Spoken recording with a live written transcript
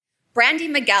Brandie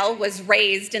Miguel was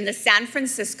raised in the San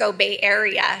Francisco Bay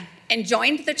Area and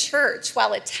joined the church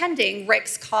while attending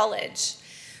Ricks College.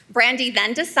 Brandie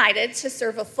then decided to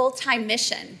serve a full-time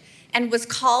mission and was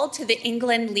called to the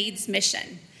England Leeds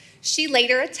mission. She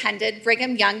later attended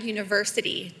Brigham Young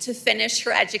University to finish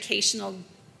her educational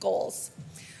goals.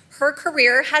 Her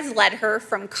career has led her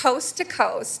from coast to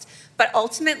coast, but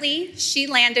ultimately she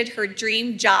landed her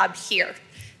dream job here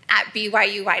at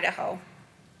BYU-Idaho.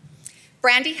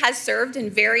 Brandie has served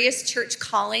in various church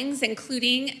callings,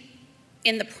 including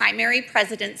in the primary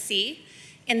presidency,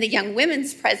 in the Young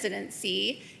Women's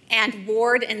presidency, and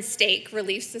Ward and Stake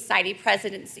Relief Society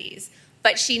presidencies.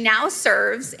 But she now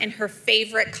serves in her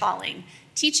favorite calling,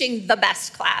 teaching the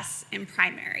best class in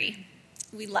primary.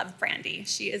 We love Brandie.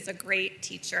 She is a great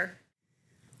teacher.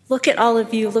 Look at all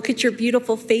of you. Look at your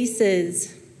beautiful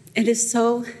faces. It is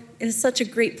such a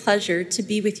great pleasure to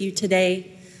be with you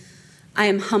today. I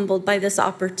am humbled by this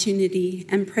opportunity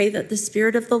and pray that the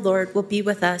Spirit of the Lord will be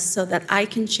with us so that I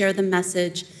can share the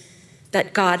message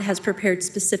that God has prepared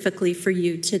specifically for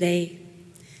you today.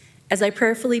 As I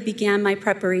prayerfully began my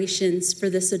preparations for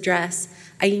this address,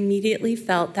 I immediately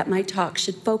felt that my talk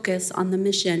should focus on the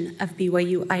mission of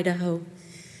BYU-Idaho.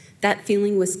 That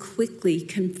feeling was quickly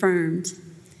confirmed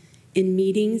in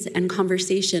meetings and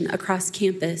conversation across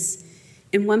campus.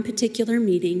 In one particular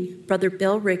meeting, Brother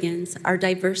Bill Riggins, our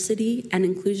diversity and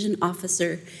inclusion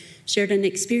officer, shared an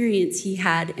experience he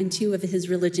had in 2 of his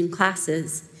religion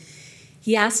classes.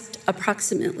 He asked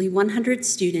approximately 100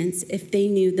 students if they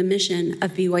knew the mission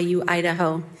of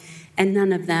BYU-Idaho, and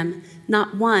none of them,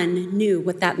 not one, knew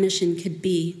what that mission could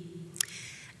be.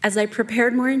 As I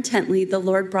prepared more intently, the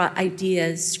Lord brought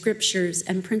ideas, scriptures,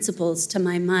 and principles to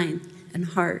my mind and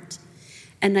heart,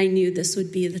 and I knew this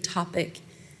would be the topic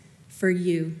for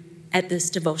you at this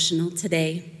devotional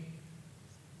today.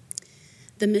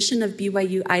 The mission of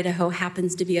BYU-Idaho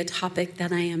happens to be a topic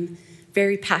that I am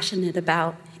very passionate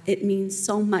about. It means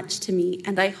so much to me,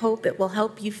 and I hope it will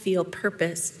help you feel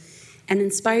purpose and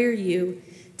inspire you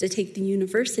to take the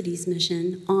university's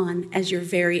mission on as your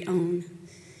very own.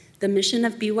 The mission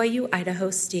of BYU-Idaho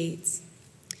states,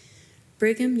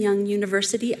 Brigham Young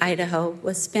University, Idaho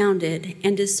was founded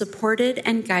and is supported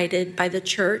and guided by the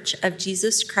Church of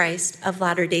Jesus Christ of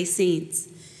Latter-day Saints.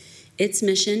 Its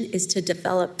mission is to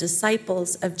develop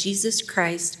disciples of Jesus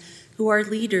Christ who are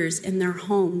leaders in their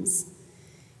homes,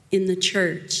 in the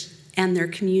church, and their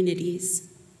communities.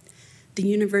 The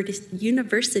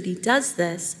university does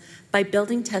this by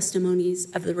building testimonies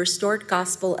of the restored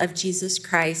gospel of Jesus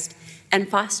Christ and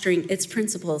fostering its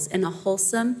principles in a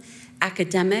wholesome,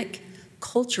 academic,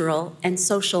 cultural, and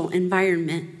social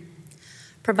environment,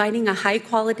 providing a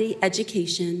high-quality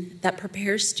education that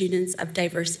prepares students of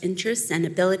diverse interests and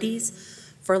abilities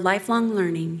for lifelong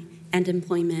learning and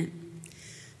employment,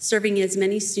 serving as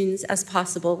many students as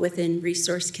possible within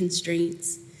resource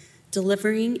constraints,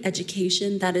 delivering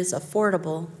education that is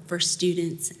affordable for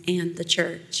students and the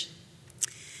church.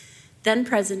 Then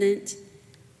President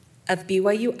of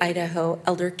BYU-Idaho,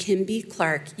 Elder Kim B.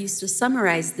 Clark, used to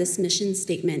summarize this mission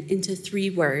statement into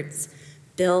 3 words: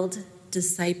 build,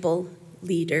 disciple,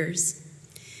 leaders.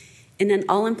 In an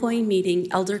all-employee meeting,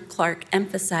 Elder Clark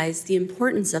emphasized the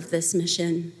importance of this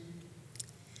mission.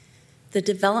 The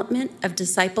development of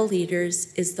disciple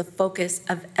leaders is the focus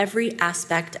of every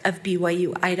aspect of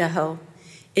BYU-Idaho.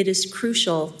 It is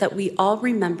crucial that we all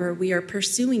remember we are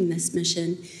pursuing this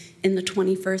mission in the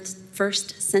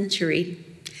 21st century.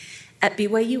 At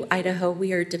BYU-Idaho,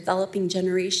 we are developing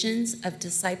generations of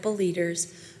disciple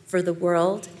leaders for the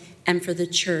world and for the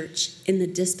church in the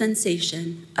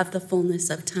dispensation of the fullness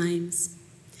of times.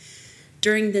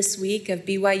 During this week of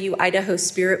BYU-Idaho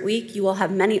Spirit Week, you will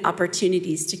have many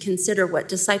opportunities to consider what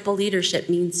disciple leadership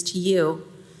means to you.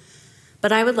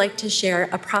 But I would like to share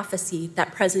a prophecy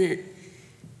that President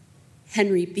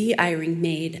Henry B. Eyring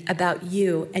made about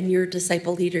you and your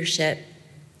disciple leadership.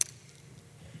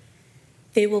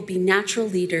 They will be natural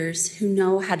leaders who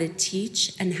know how to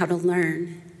teach and how to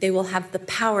learn. They will have the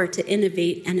power to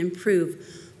innovate and improve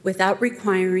without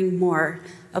requiring more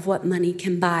of what money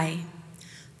can buy.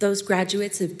 Those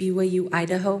graduates of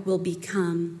BYU-Idaho will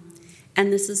become,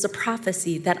 and this is a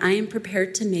prophecy that I am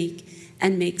prepared to make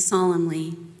and make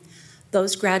solemnly.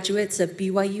 Those graduates of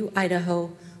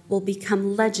BYU-Idaho will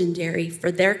become legendary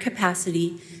for their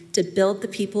capacity to build the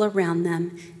people around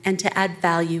them and to add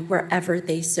value wherever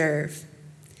they serve.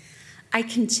 I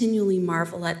continually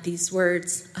marvel at these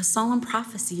words, a solemn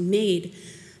prophecy made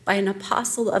by an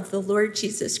apostle of the Lord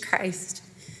Jesus Christ,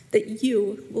 that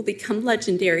you will become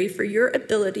legendary for your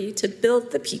ability to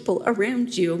build the people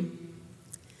around you.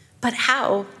 But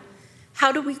how?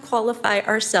 How do we qualify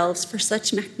ourselves for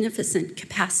such magnificent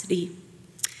capacity?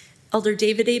 Elder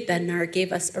David A. Bednar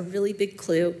gave us a really big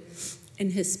clue in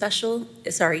this special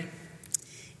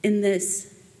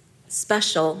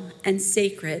and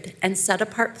sacred and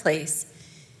set-apart place.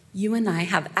 You and I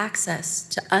have access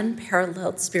to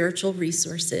unparalleled spiritual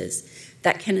resources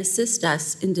that can assist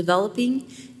us in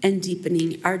developing and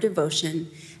deepening our devotion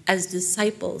as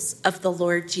disciples of the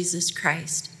Lord Jesus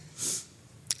Christ.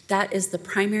 That is the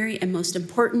primary and most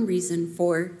important reason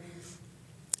for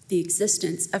the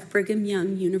existence of Brigham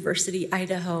Young University,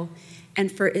 Idaho,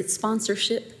 and for its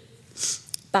sponsorship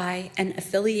by and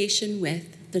affiliation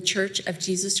with the Church of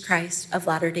Jesus Christ of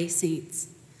Latter-day Saints.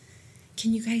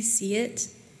 Can you guys see it?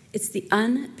 It's the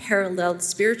unparalleled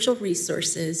spiritual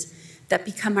resources that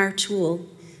become our tool,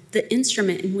 the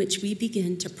instrument in which we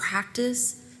begin to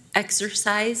practice,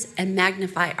 exercise, and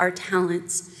magnify our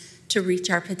talents to reach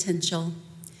our potential.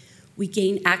 We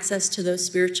gain access to those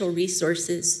spiritual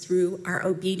resources through our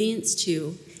obedience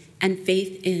to and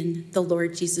faith in the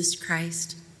Lord Jesus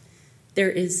Christ.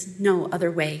 There is no other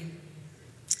way.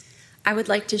 I would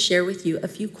like to share with you a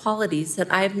few qualities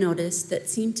that I have noticed that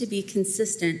seem to be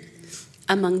consistent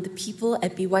among the people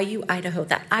at BYU, Idaho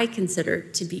that I consider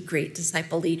to be great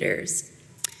disciple leaders.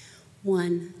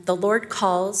 1, the Lord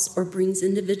calls or brings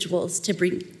individuals to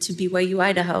BYU,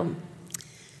 Idaho.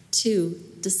 2,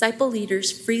 disciple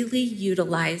leaders freely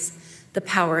utilize the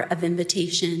power of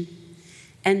invitation.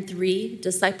 And 3,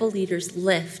 disciple leaders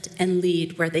lift and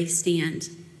lead where they stand.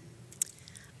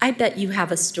 I bet you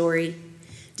have a story.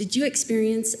 Did you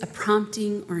experience a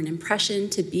prompting or an impression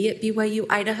to be at BYU,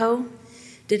 Idaho?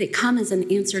 Did it come as an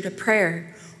answer to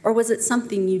prayer, or was it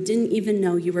something you didn't even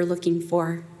know you were looking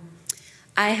for?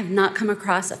 I have not come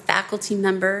across a faculty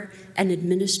member, an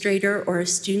administrator, or a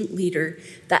student leader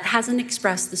that hasn't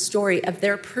expressed the story of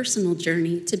their personal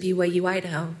journey to BYU,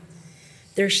 Idaho.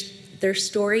 Their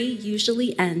story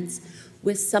usually ends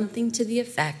with something to the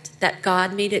effect that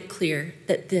God made it clear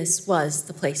that this was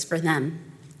the place for them.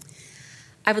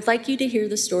 I would like you to hear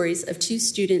the stories of 2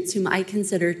 students whom I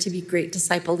consider to be great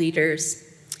disciple leaders.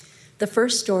 The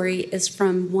first story is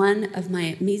from one of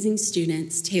my amazing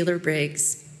students, Taylor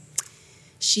Briggs.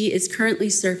 She is currently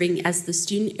serving as the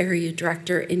student area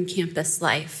director in campus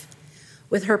life.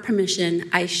 With her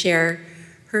permission, I share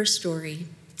her story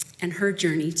and her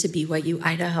journey to BYU,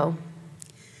 Idaho.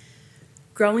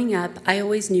 Growing up, I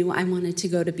always knew I wanted to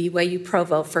go to BYU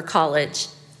Provo for college.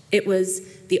 It was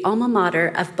the alma mater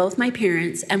of both my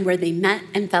parents and where they met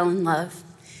and fell in love.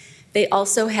 They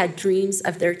also had dreams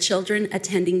of their children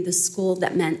attending the school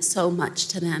that meant so much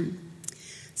to them.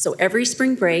 So every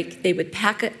spring break, they would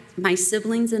pack my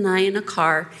siblings and I in a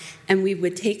car, and we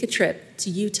would take a trip to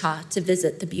Utah to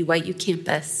visit the BYU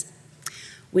campus.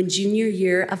 When junior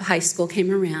year of high school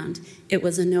came around, it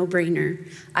was a no-brainer.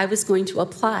 I was going to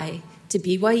apply to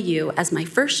BYU as my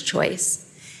first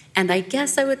choice, and I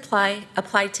guess I would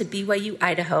apply to BYU,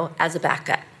 Idaho as a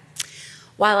backup.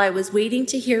 While I was waiting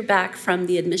to hear back from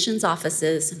the admissions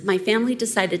offices, my family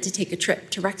decided to take a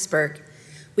trip to Rexburg.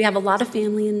 We have a lot of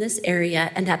family in this area,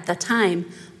 and at the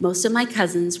time, most of my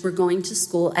cousins were going to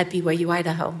school at BYU,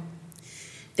 Idaho.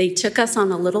 They took us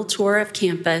on a little tour of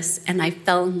campus, and I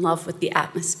fell in love with the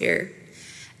atmosphere.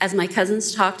 As my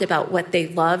cousins talked about what they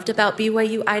loved about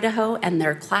BYU, Idaho, and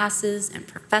their classes and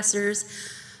professors,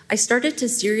 I started to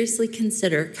seriously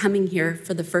consider coming here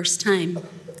for the first time.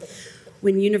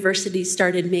 When universities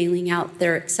started mailing out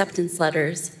their acceptance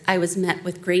letters, I was met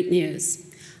with great news.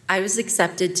 I was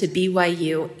accepted to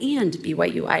BYU and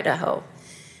BYU, Idaho.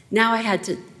 Now I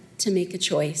had to make a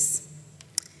choice.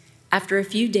 After a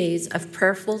few days of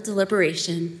prayerful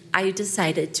deliberation, I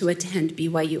decided to attend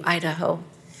BYU, Idaho.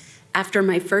 After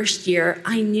my first year,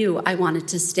 I knew I wanted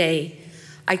to stay.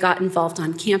 I got involved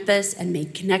on campus and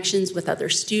made connections with other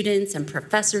students and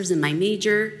professors in my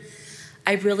major.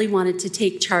 I really wanted to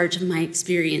take charge of my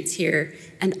experience here,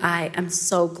 and I am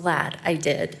so glad I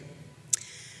did.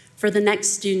 For the next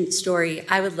student story,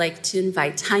 I would like to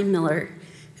invite Ty Miller,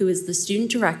 who is the student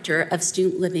director of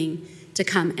student living, to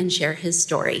come and share his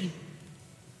story.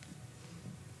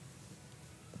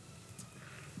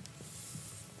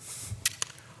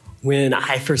 When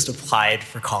I first applied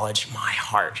for college, my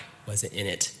heart wasn't in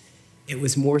it. It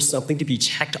was more something to be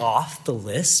checked off the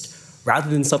list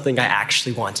rather than something I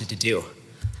actually wanted to do.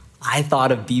 I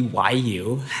thought of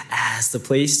BYU as the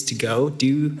place to go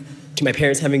due to my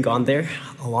parents having gone there,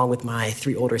 along with my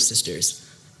 3 older sisters.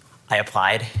 I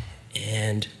applied,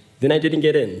 and then I didn't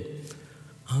get in.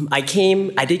 I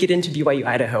did get into BYU,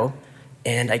 Idaho,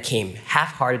 and I came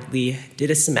half-heartedly, did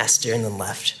a semester, and then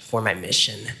left for my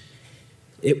mission.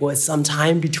 It was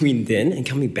sometime between then and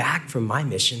coming back from my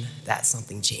mission that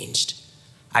something changed.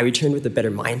 I returned with a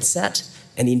better mindset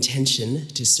and the intention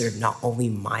to serve not only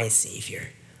my Savior,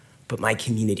 but my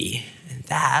community. And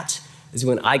that is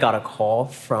when I got a call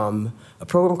from a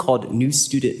program called New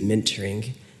Student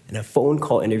Mentoring and a phone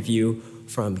call interview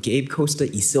from Gabe Costa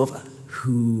y Silva,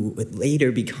 who would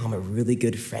later become a really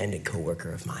good friend and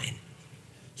coworker of mine.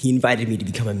 He invited me to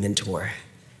become a mentor.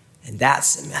 And that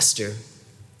semester,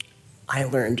 I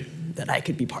learned that I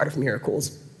could be part of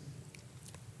miracles,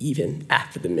 even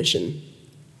after the mission,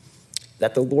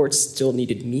 that the Lord still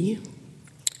needed me,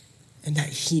 and that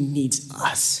he needs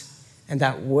us, and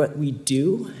that what we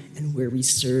do and where we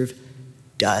serve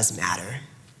does matter.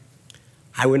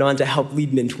 I went on to help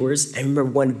lead mentors. I remember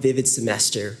one vivid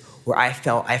semester where I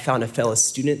found a fellow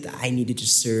student that I needed to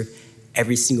serve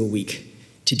every single week.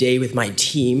 Today with my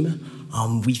team,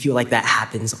 we feel like that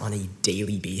happens on a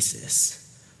daily basis.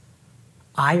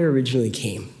 I originally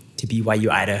came to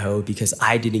BYU-Idaho because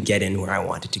I didn't get in where I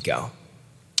wanted to go.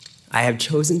 I have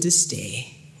chosen to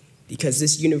stay because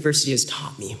this university has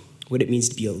taught me what it means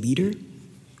to be a leader,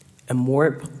 and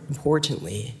more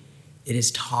importantly, it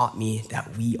has taught me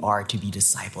that we are to be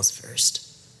disciples first.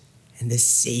 And the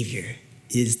Savior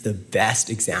is the best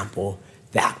example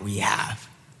that we have.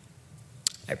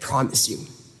 I promise you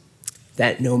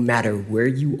that no matter where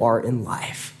you are in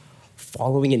life,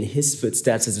 following in his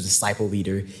footsteps as a disciple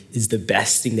leader is the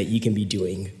best thing that you can be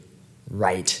doing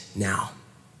right now.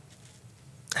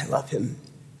 I love him.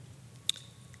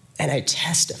 And I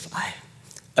testify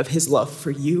of his love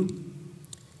for you.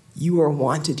 You are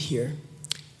wanted here.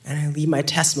 And I leave my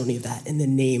testimony of that in the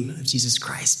name of Jesus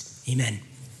Christ. Amen.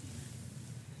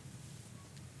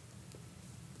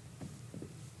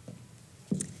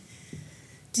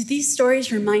 Do these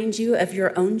stories remind you of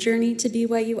your own journey to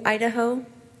BYU-Idaho?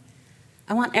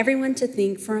 I want everyone to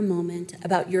think for a moment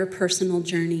about your personal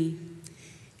journey.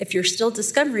 If you're still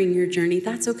discovering your journey,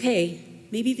 that's okay.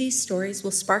 Maybe these stories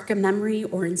will spark a memory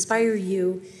or inspire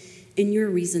you in your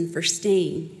reason for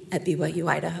staying at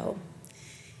BYU-Idaho.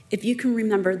 If you can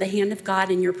remember the hand of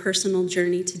God in your personal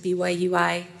journey to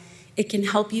BYU-I, it can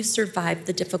help you survive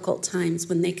the difficult times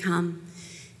when they come.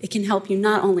 It can help you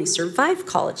not only survive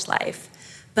college life,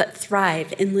 but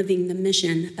thrive in living the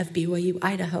mission of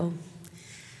BYU-Idaho.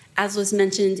 As was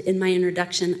mentioned in my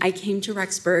introduction, I came to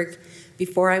Rexburg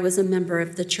before I was a member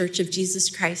of the Church of Jesus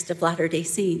Christ of Latter-day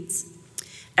Saints.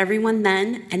 Everyone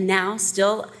then, and now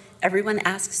still, everyone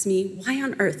asks me why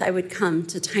on earth I would come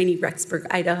to tiny Rexburg,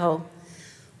 Idaho.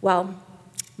 Well,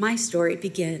 my story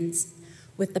begins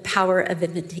with the power of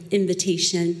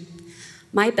invitation.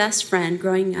 My best friend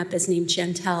growing up is named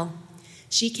Chantel.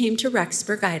 She came to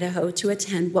Rexburg, Idaho to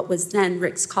attend what was then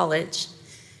Rick's College.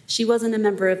 She wasn't a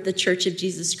member of the Church of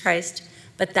Jesus Christ,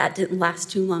 but that didn't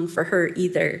last too long for her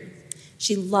either.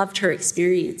 She loved her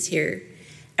experience here.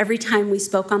 Every time we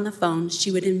spoke on the phone,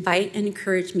 she would invite and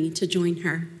encourage me to join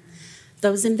her.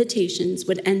 Those invitations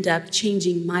would end up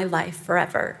changing my life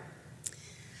forever.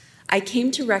 I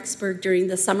came to Rexburg during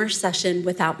the summer session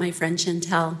without my friend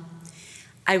Chantel.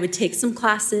 I would take some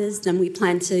classes, then we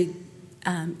planned to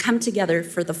come together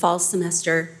for the fall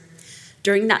semester.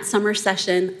 During that summer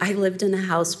session, I lived in a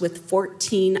house with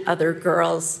 14 other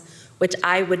girls, which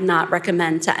I would not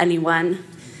recommend to anyone.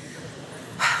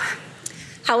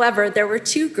 However, there were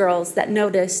 2 girls that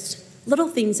noticed little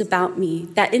things about me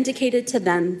that indicated to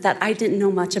them that I didn't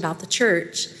know much about the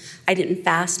church. I didn't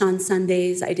fast on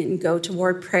Sundays, I didn't go to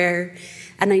ward prayer,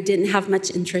 and I didn't have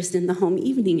much interest in the home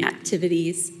evening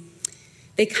activities.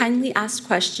 They kindly asked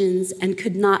questions and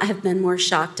could not have been more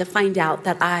shocked to find out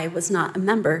that I was not a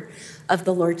member of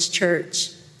the Lord's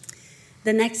church.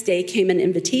 The next day came an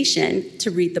invitation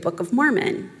to read the Book of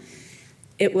Mormon.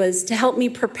 It was to help me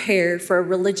prepare for a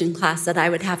religion class that I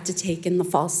would have to take in the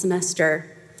fall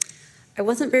semester. I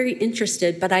wasn't very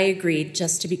interested, but I agreed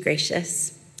just to be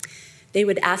gracious. They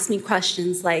would ask me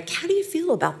questions like, how do you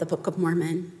feel about the Book of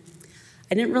Mormon?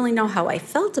 I didn't really know how I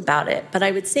felt about it, but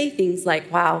I would say things like,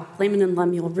 wow, Layman and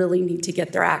Lemuel really need to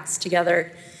get their acts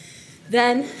together.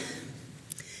 Then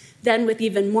with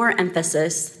even more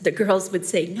emphasis, the girls would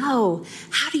say, no,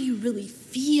 how do you really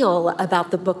feel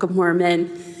about the Book of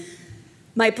Mormon?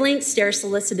 My blank stare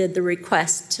solicited the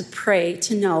request to pray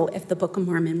to know if the Book of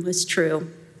Mormon was true.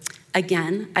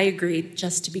 Again, I agreed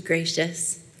just to be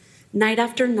gracious. Night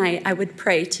after night, I would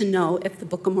pray to know if the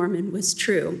Book of Mormon was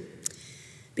true.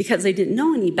 Because I didn't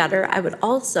know any better, I would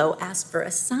also ask for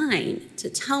a sign to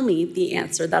tell me the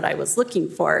answer that I was looking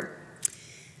for.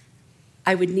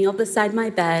 I would kneel beside my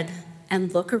bed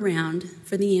and look around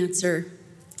for the answer.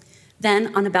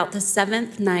 Then, on about the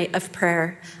 7th night of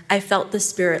prayer, I felt the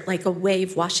Spirit like a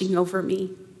wave washing over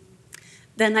me.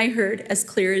 Then I heard, as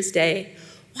clear as day,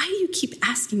 "Why do you keep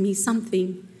asking me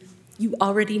something you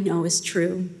already know is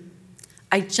true?"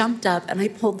 I jumped up and I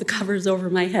pulled the covers over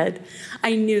my head.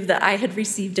 I knew that I had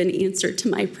received an answer to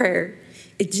my prayer.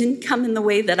 It didn't come in the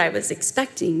way that I was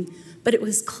expecting, but it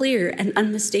was clear and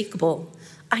unmistakable.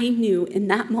 I knew in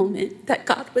that moment that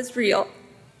God was real,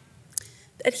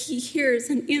 that He hears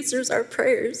and answers our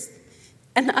prayers.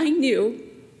 And I knew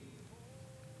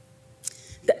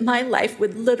that my life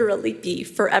would literally be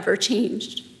forever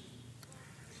changed.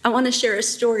 I want to share a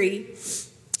story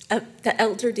that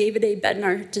Elder David A.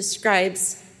 Bednar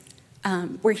describes,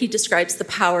 where he describes the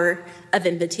power of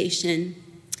invitation.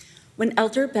 When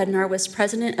Elder Bednar was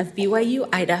president of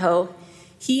BYU-Idaho,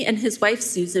 he and his wife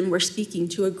Susan were speaking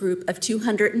to a group of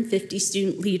 250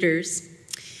 student leaders.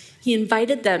 He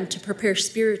invited them to prepare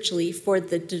spiritually for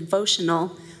the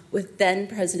devotional with then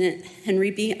President Elder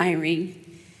Henry B.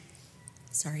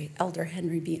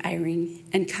 Eyring,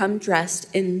 and come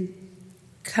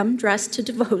dressed to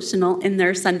devotional in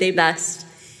their Sunday best.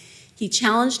 He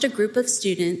challenged a group of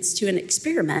students to an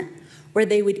experiment where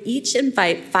they would each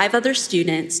invite 5 other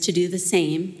students to do the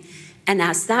same, and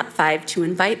ask that 5 to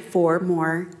invite 4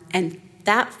 more, and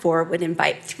that 4 would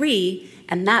invite 3,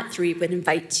 and that 3 would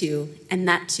invite 2, and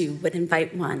that 2 would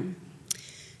invite 1.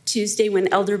 Tuesday, when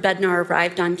Elder Bednar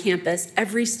arrived on campus,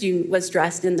 every student was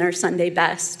dressed in their Sunday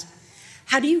best.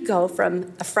 How do you go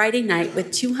from a Friday night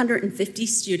with 250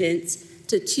 students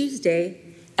to Tuesday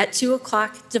at 2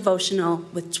 o'clock devotional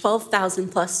with 12,000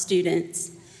 plus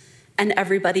students? And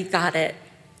everybody got it,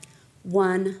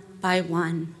 one by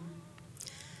one.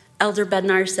 Elder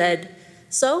Bednar said,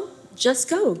 "So just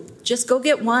go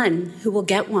get one who will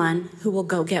get one who will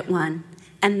go get one."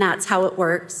 And that's how it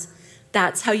works.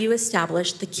 That's how you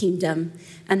establish the kingdom.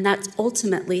 And that's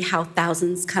ultimately how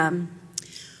thousands come.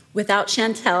 Without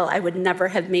Chantel, I would never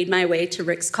have made my way to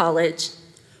Rick's College.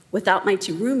 Without my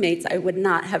 2 roommates, I would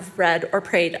not have read or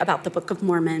prayed about the Book of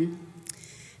Mormon.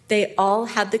 They all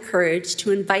had the courage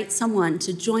to invite someone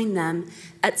to join them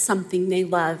at something they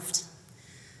loved.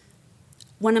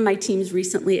 One of my teams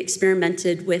recently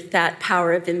experimented with that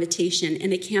power of invitation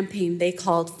in a campaign they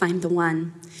called Find the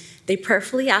One. They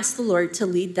prayerfully asked the Lord to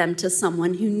lead them to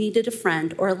someone who needed a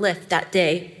friend or a lift that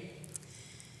day.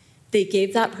 They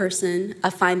gave that person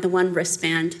a Find the One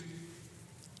wristband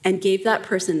and gave that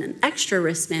person an extra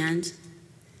wristband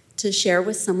to share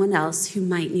with someone else who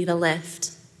might need a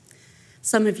lift.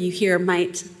 Some of you here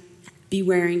might be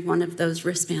wearing one of those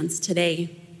wristbands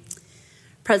today.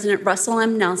 President Russell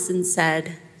M. Nelson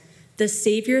said, "The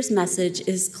Savior's message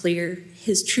is clear.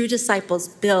 His true disciples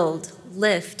build,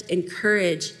 lift,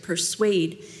 encourage,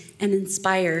 persuade, and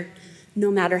inspire, no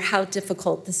matter how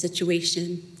difficult the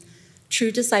situation.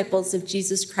 True disciples of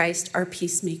Jesus Christ are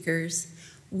peacemakers.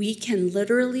 We can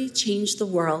literally change the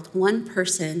world one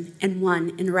person and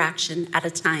one interaction at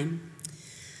a time."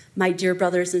 My dear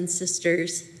brothers and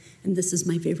sisters, and this is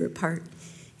my favorite part,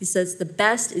 he says, "The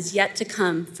best is yet to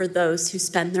come for those who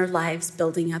spend their lives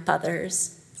building up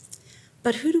others."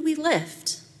 But who do we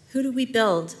lift? Who do we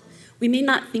build? We may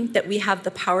not think that we have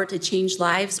the power to change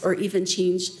lives or even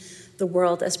change the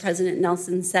world, as President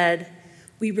Nelson said.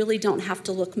 We really don't have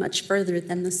to look much further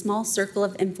than the small circle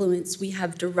of influence we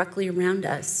have directly around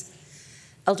us.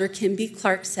 Elder Kim B.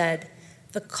 Clark said,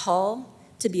 "The call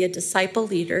to be a disciple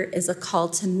leader is a call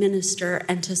to minister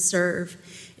and to serve.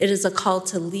 It is a call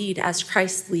to lead as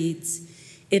Christ leads.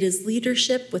 It is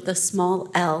leadership with a small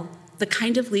L, the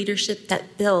kind of leadership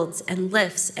that builds and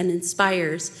lifts and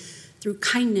inspires through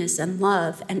kindness and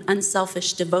love and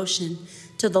unselfish devotion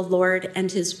to the Lord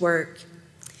and His work.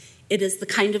 It is the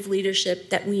kind of leadership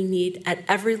that we need at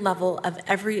every level of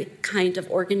every kind of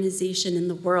organization in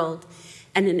the world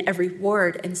and in every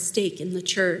ward and stake in the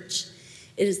church.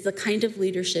 It is the kind of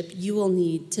leadership you will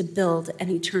need to build an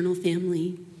eternal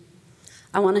family."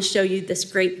 I want to show you this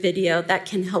great video that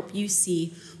can help you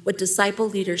see what disciple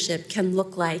leadership can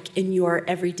look like in your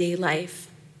everyday life.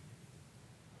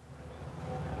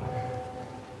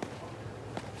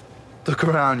 Look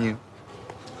around you.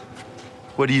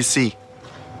 What do you see?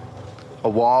 A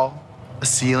wall, a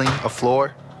ceiling, a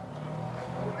floor?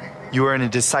 You are in a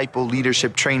disciple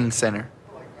leadership training center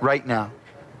right now.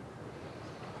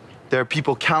 There are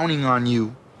people counting on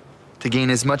you to gain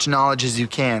as much knowledge as you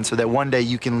can so that one day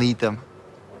you can lead them.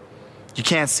 You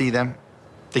can't see them.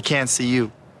 They can't see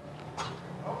you.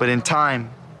 But in time,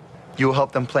 you will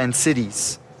help them plan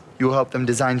cities. You will help them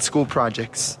design school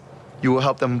projects. You will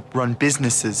help them run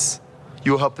businesses.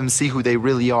 You will help them see who they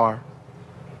really are.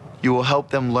 You will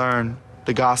help them learn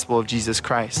the gospel of Jesus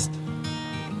Christ.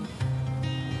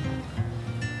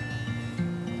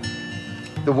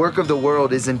 The work of the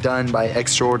world isn't done by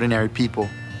extraordinary people.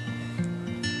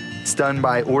 It's done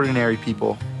by ordinary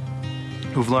people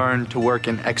who've learned to work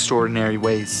in extraordinary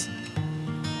ways.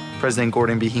 President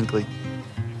Gordon B. Hinckley.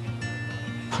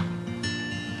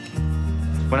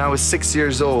 When I was 6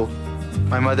 years old,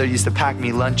 my mother used to pack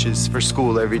me lunches for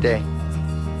school every day.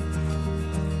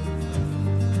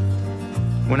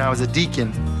 When I was a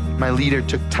deacon, my leader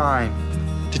took time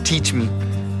to teach me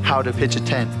how to pitch a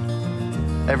tent.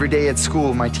 Every day at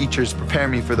school, my teachers prepare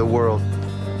me for the world.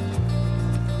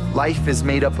 Life is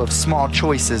made up of small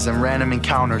choices and random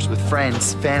encounters with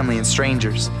friends, family, and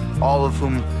strangers, all of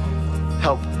whom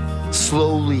help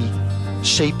slowly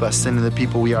shape us into the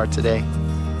people we are today.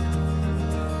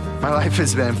 My life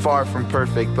has been far from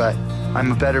perfect, but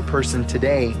I'm a better person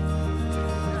today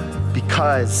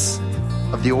because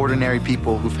of the ordinary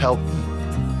people who've helped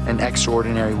me in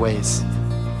extraordinary ways.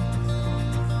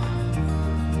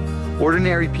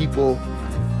 Ordinary people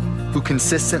who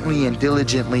consistently and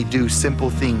diligently do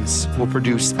simple things will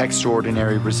produce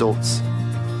extraordinary results.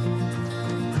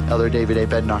 Elder David A.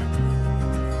 Bednar.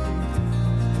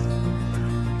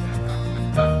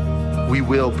 We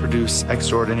will produce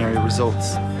extraordinary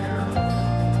results.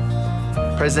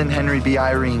 President Henry B.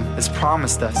 Eyring has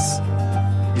promised us,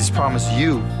 he's promised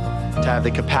you to have the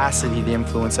capacity to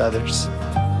influence others.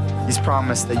 He's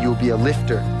promised that you'll be a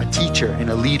lifter, a teacher,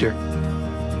 and a leader.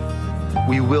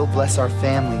 We will bless our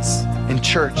families in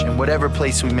church and whatever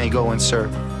place we may go and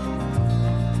serve.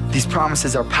 These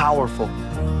promises are powerful.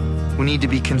 We need to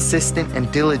be consistent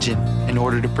and diligent in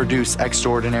order to produce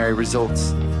extraordinary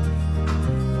results.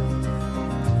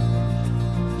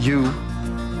 You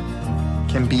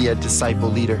can be a disciple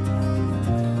leader.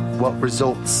 What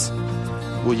results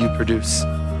will you produce?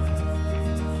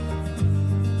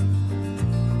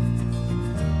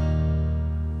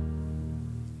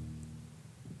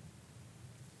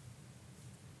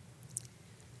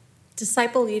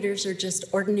 Disciple leaders are just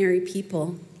ordinary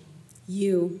people.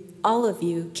 You, all of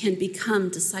you, can become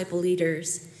disciple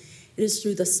leaders. It is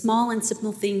through the small and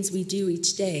simple things we do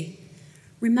each day.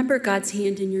 Remember God's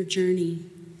hand in your journey.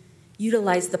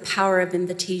 Utilize the power of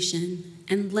invitation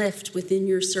and lift within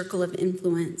your circle of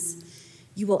influence.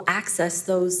 You will access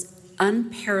those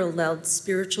unparalleled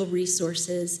spiritual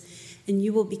resources, and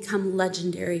you will become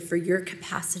legendary for your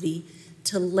capacity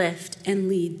to lift and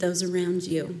lead those around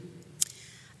you.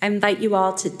 I invite you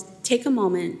all to take a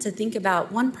moment to think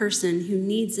about one person who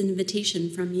needs an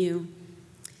invitation from you.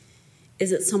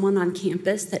 Is it someone on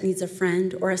campus that needs a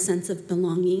friend or a sense of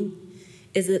belonging?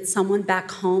 Is it someone back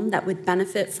home that would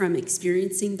benefit from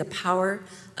experiencing the power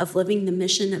of living the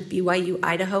mission of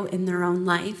BYU-Idaho in their own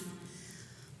life?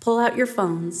 Pull out your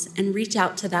phones and reach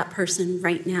out to that person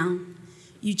right now.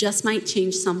 You just might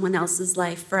change someone else's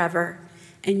life forever,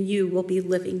 and you will be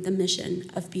living the mission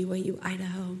of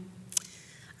BYU-Idaho.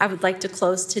 I would like to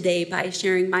close today by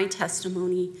sharing my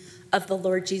testimony of the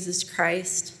Lord Jesus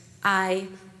Christ. I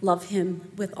love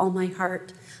him with all my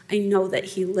heart. I know that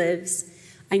he lives.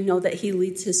 I know that he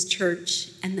leads his church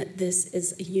and that this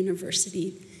is a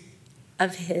university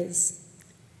of his.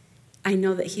 I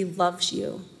know that he loves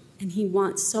you and he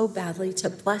wants so badly to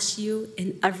bless you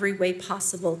in every way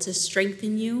possible, to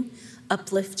strengthen you,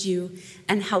 uplift you,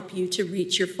 and help you to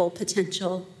reach your full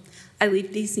potential. I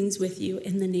leave these things with you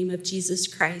in the name of Jesus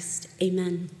Christ.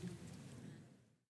 Amen.